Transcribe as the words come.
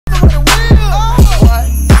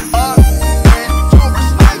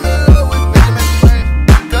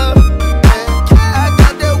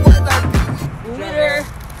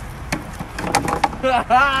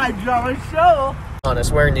a show.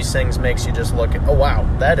 Honest, wearing these things makes you just look at, oh wow,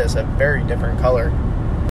 that is a very different color.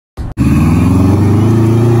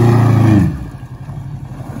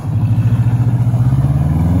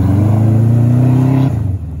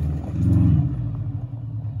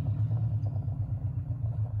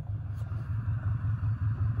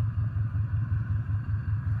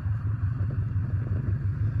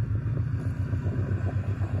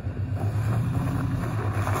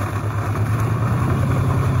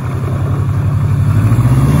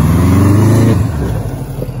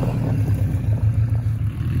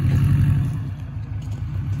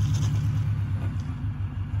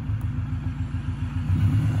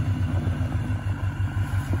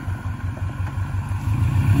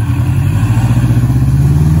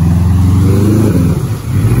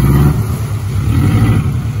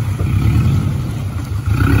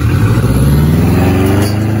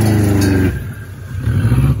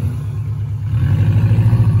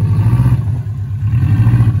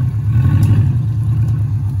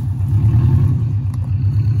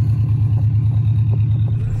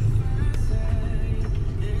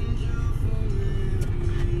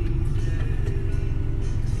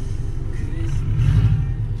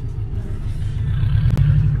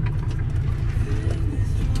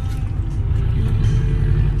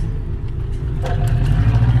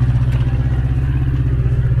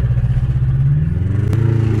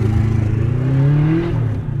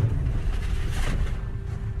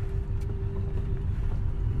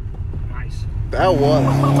 That was.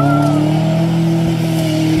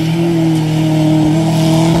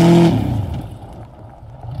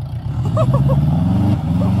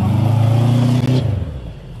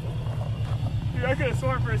 Dude, I could have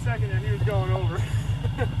sworn for a second that he was going over.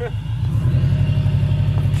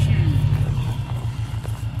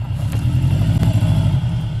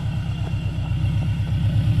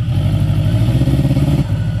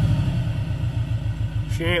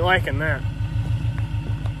 She ain't liking that.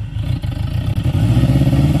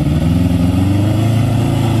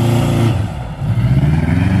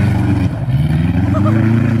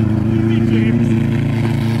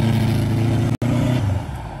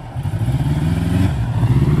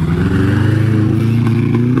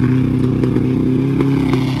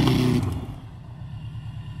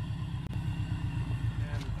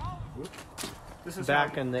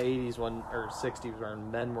 Back in the 80s when, or 60s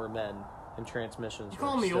when men were men and transmissions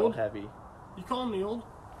were still heavy. You calling me old?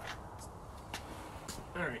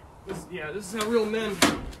 Alright, this is how real men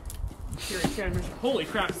carry transmission. Holy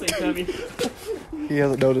crap, this thing's heavy. He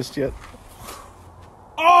hasn't noticed yet.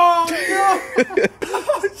 Oh no!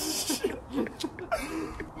 Oh shit!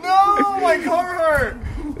 No, my car hurt!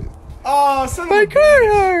 Oh, son of my car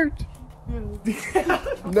hurt!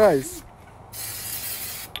 Nice.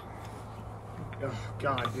 Oh,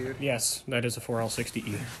 God, dude. Yes, that is a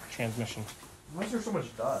 4L60E transmission. Why is there so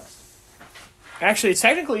much dust? Actually,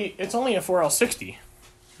 technically, it's only a 4L60,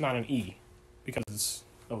 not an E, because it's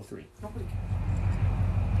 03. Nobody cares.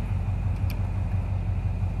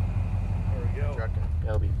 There we go.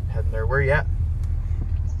 Yeah, I'll be heading there. Where are you at?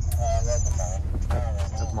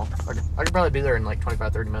 At the mall. Okay. I could probably be there in like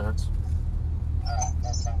 25-30 minutes.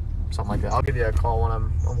 Something like that. I'll give you a call when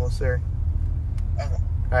I'm almost there. Okay.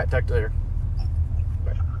 Alright, talk to you later.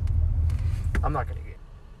 Bye. I'm not gonna get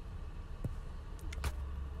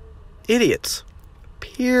idiots.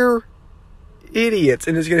 Pure idiots.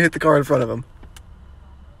 And it's gonna hit the car in front of him.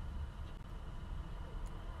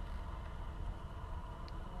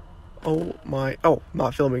 Oh my, oh,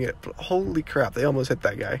 not filming it, but holy crap, they almost hit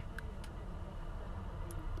that guy.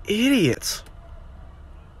 Idiots.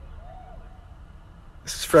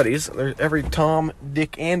 This is Freddy's. There's every Tom,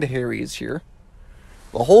 Dick, and Harry is here.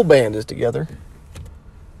 The whole band is together.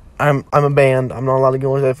 I'm a band. I'm not allowed to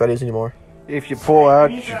go into Freddy's anymore. If you pull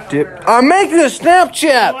out your dip... I'm making a Snapchat! You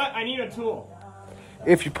know what? I need a tool.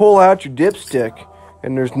 If you pull out your dipstick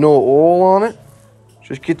and there's no oil on it,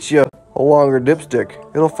 just get you a longer dipstick.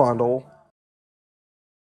 It'll find oil.